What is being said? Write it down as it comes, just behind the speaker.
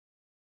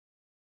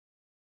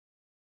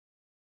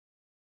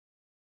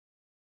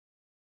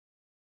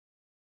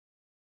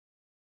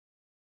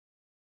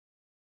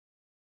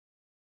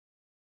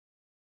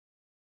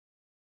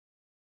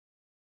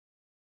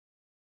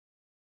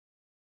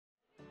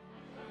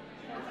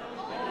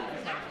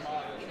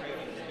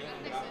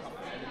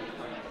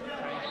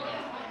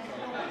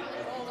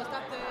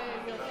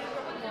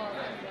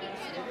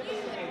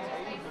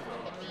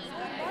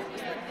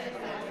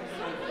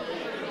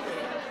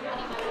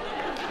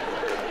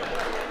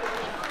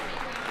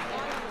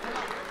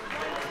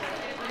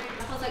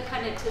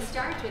kind of to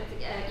start with,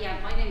 yeah,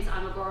 my name's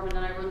Anna Gorman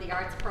and I run the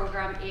arts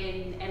programme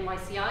in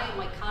NYCI.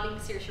 My colleague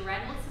Saoirse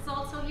Reynolds is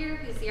also here,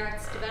 who's the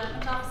Arts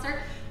Development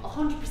Officer.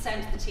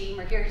 100% of the team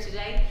are here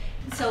today.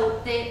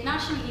 So the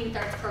National Youth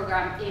Arts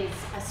Programme is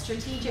a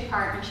strategic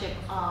partnership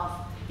of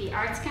the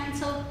Arts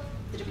Council,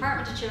 the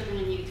Department of Children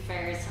and Youth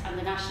Affairs and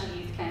the National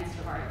Youth Council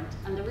of Ireland.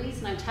 And the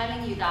reason I'm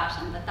telling you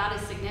that, and that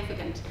is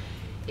significant,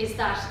 is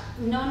that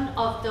none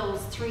of those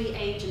three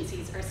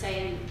agencies are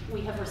saying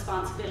we have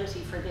responsibility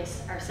for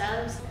this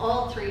ourselves.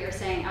 All three are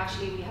saying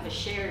actually we have a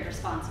shared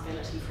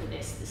responsibility for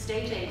this. The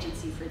state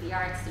agency for the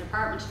arts, the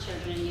Department of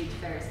Children and Youth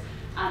Affairs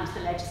and the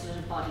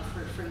legislative body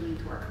for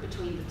youth work.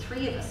 Between the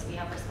three of us we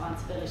have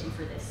responsibility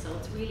for this. So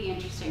it's really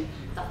interesting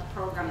that the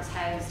programme is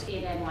housed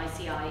in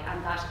NYCI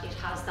and that it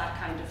has that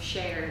kind of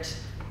shared,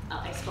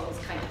 I suppose,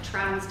 kind of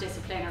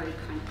transdisciplinary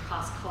kind of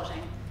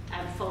cross-cutting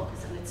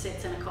focus, and it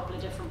sits in a couple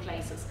of different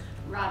places,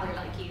 rather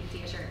like youth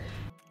theatre.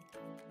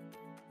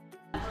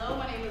 Hello,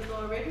 my name is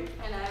Laura Ridden,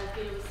 and as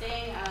Peter was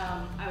saying,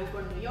 I was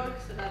born in New York,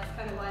 so that's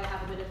kind of why I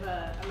have a bit of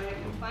an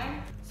American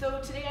twang. So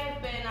today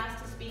I've been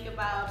asked to speak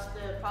about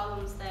the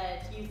problems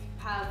that youth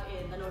have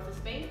in the north of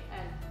Spain,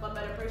 and what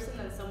better person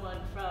than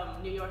someone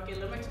from New York and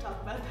Limerick to talk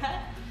about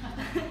that.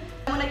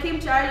 When I came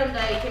to Ireland,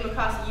 I came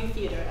across youth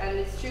theatre, and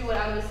it's true what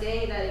Anna was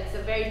saying, that it's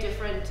a very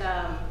different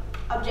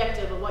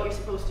objective of what you're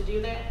supposed to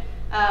do there.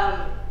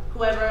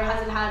 Whoever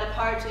hasn't had a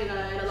part in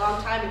a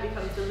long time, it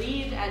becomes the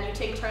lead, and you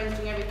take turns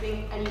doing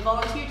everything, and you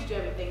volunteer to do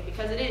everything,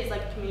 because it is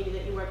like a community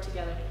that you work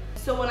together.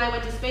 So when I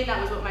went to Spain,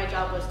 that was what my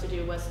job was to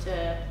do, was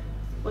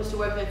to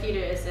work in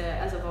theatre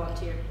as a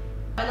volunteer.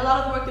 And a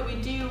lot of the work that we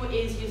do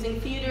is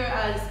using theatre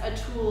as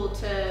a tool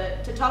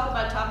to talk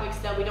about topics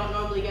that we don't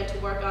normally get to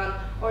work on,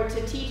 or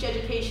to teach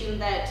education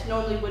that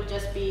normally would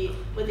just be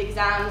with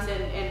exams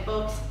and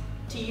books,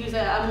 to use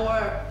a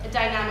more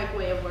dynamic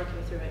way of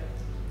working through it.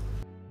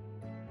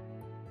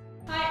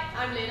 Hi,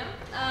 I'm Lena.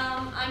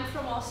 I'm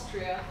from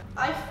Austria.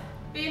 I've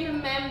been a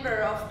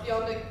member of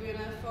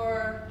BiondekBühne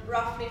for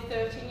roughly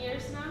 13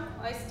 years now.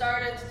 I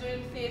started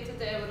doing theatre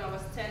there when I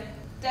was 10.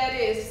 That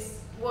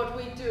is what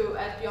we do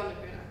at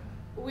BiondekBühne.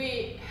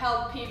 We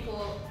help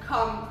people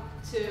come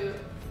to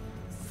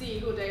see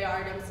who they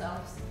are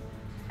themselves.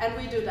 And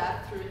we do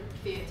that through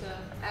theatre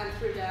and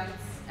through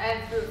dance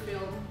and through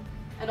film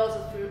and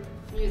also through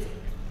music.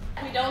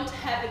 We don't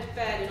have it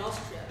bad in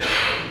Austria.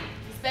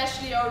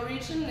 Especially our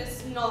region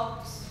is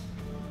not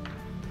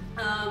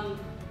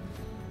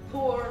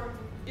poor.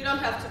 You don't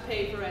have to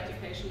pay for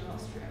education in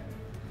Austria.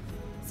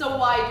 So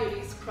why do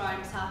these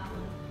crimes happen?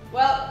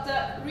 Well,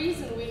 the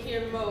reason we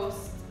hear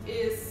most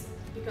is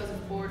because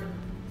of boredom.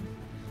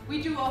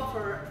 We do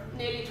offer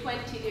nearly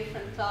 20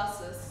 different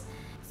classes.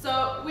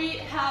 So we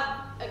have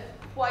a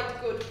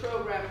quite good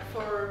program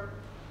for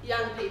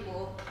young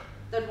people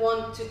that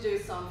want to do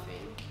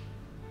something,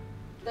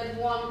 that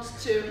want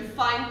to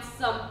find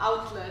some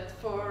outlet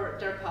for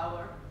their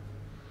power.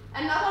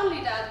 And not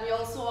only that, we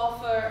also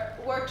offer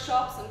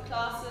workshops and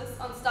classes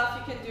on stuff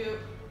you can do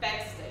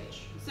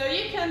backstage. So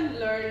you can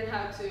learn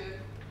how to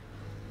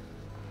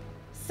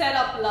set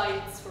up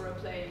lights for a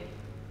play.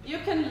 You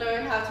can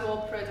learn how to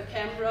operate a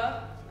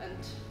camera and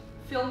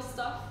film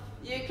stuff.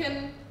 You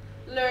can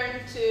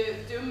learn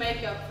to do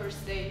makeup for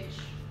stage.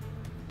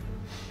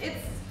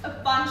 It's a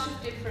bunch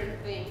of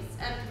different things,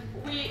 and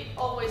we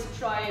always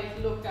try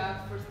and look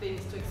out for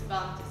things to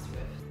expand this with.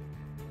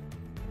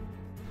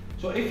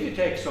 So if you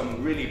take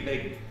some really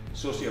big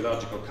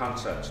sociological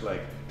concepts,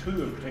 like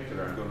two in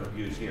particular I'm going to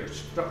use here,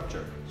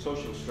 structure,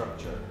 social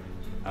structure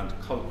and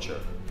culture,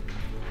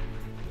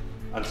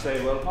 and say,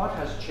 well, what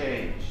has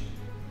changed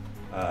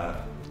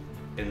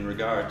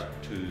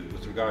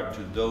with regard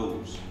to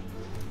those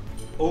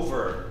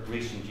over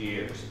recent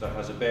years that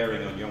has a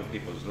bearing on young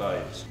people's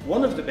lives.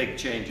 One of the big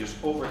changes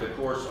over the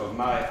course of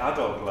my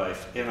adult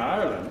life in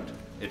Ireland,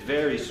 it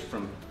varies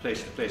from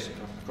place to place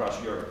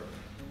across Europe,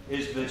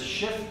 is the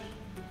shift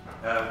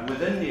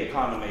within the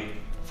economy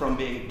from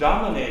being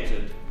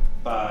dominated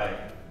by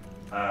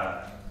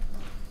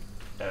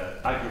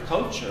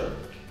agriculture,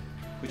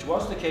 which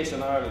was the case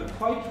in Ireland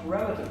quite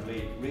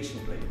relatively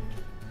recently,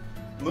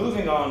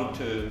 moving on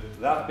to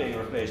that being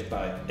replaced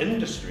by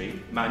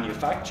industry,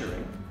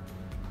 manufacturing,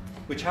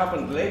 which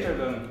happened later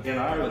than in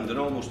Ireland and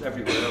almost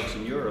everywhere else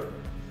in Europe,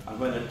 and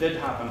when it did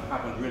happen, it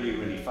happened really,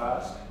 really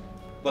fast.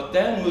 But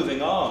then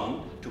moving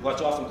on to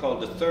what's often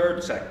called the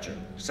third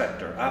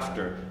sector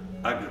after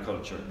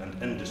agriculture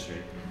and industry,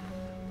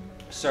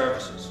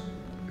 services.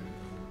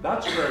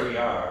 That's where we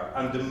are,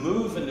 and the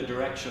move in the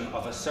direction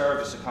of a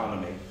service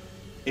economy,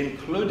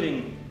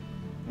 including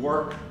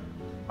work,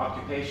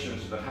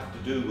 occupations that have to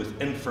do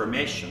with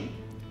information,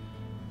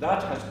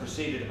 that has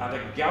proceeded at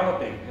a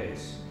galloping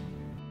pace.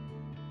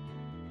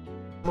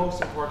 The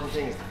most important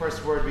thing is the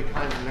first word we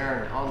kind of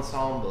learn,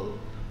 ensemble,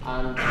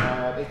 and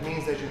it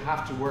means that you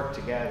have to work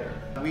together.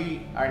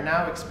 We are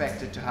now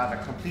expected to have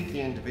a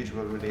completely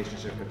individual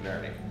relationship with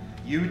learning.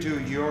 You do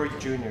your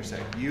junior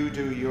cert, you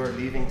do your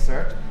leaving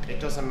cert.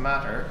 It doesn't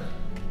matter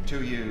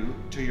to you,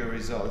 to your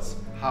results,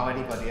 how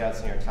anybody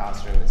else in your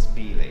classroom is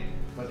feeling.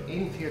 But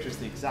in theatre it's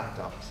the exact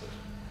opposite.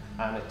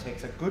 And it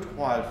takes a good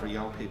while for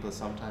young people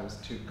sometimes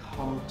to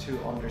come to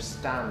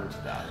understand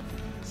that.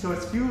 So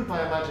it's fueled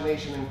by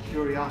imagination and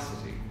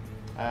curiosity.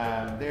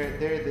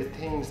 They're the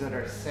things that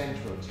are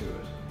central to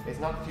it. It's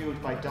not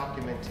fueled by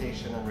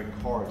documentation and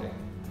recording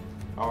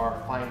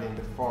or finding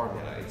the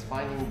formula. It's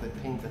finding the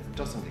thing that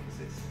doesn't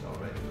exist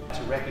already.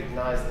 To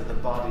recognize that the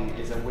body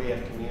is a way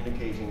of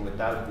communicating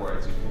without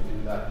words, you can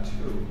do that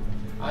too.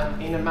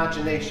 And in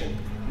imagination,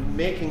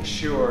 making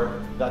sure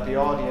that the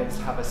audience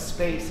have a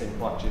space in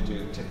what you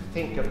do to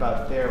think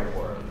about their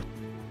world.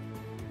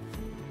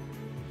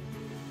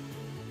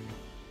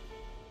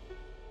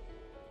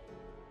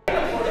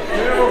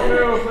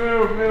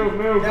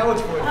 Move. Now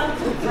it's good.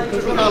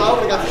 Just run all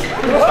over again.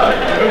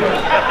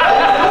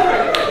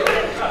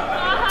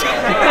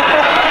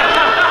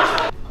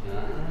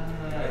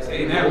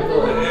 See now.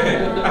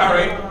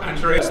 Alright,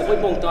 Andrew. So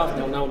we bunked off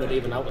now, no one would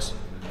even notice.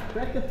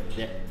 Reckon?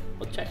 Yeah.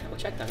 We'll check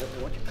that out.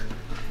 Watch.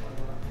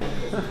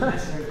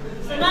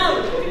 So now,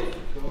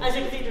 as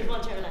you can see, there's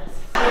one chair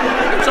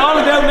less. It's all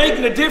about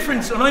making a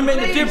difference, and I'm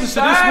making a difference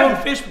to this one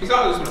fish. He's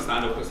always going to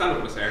stand up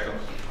in a circle.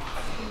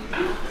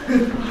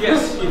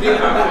 Yes, you did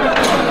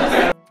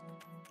have.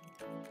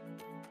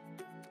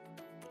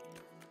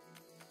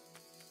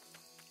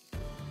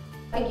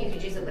 I think you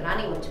could use it with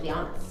anyone, to be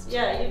honest.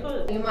 Yeah, you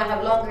could. You might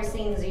have longer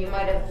scenes, or you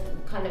might have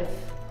kind of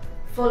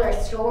fuller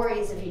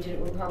stories if you did it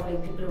with probably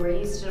people who were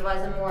used to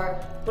devising more,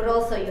 but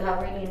also you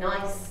have really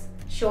nice,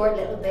 short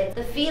little bits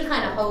that feel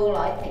kind of whole,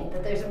 I think,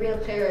 that there's a real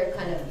clear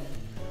kind of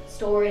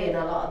story in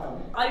a lot of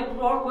them. I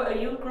work with a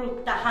youth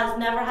group that has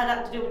never had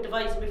that to do with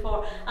devices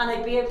before, and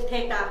I'd be able to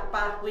take that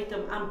back with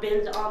them and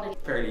build on it.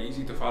 Fairly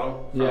easy to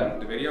follow from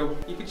the video.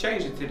 You could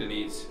change it to the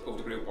needs of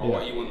the group or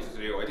what you wanted to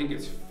do. I think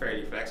it's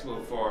fairly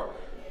flexible for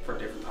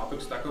different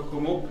topics that could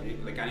come up.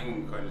 Like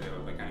anyone can kind of do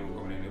it, like anyone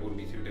coming in, it wouldn't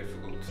be too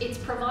difficult. It's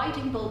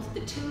providing both the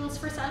tools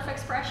for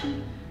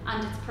self-expression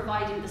and it's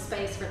providing the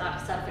space for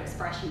that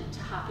self-expression to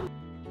happen.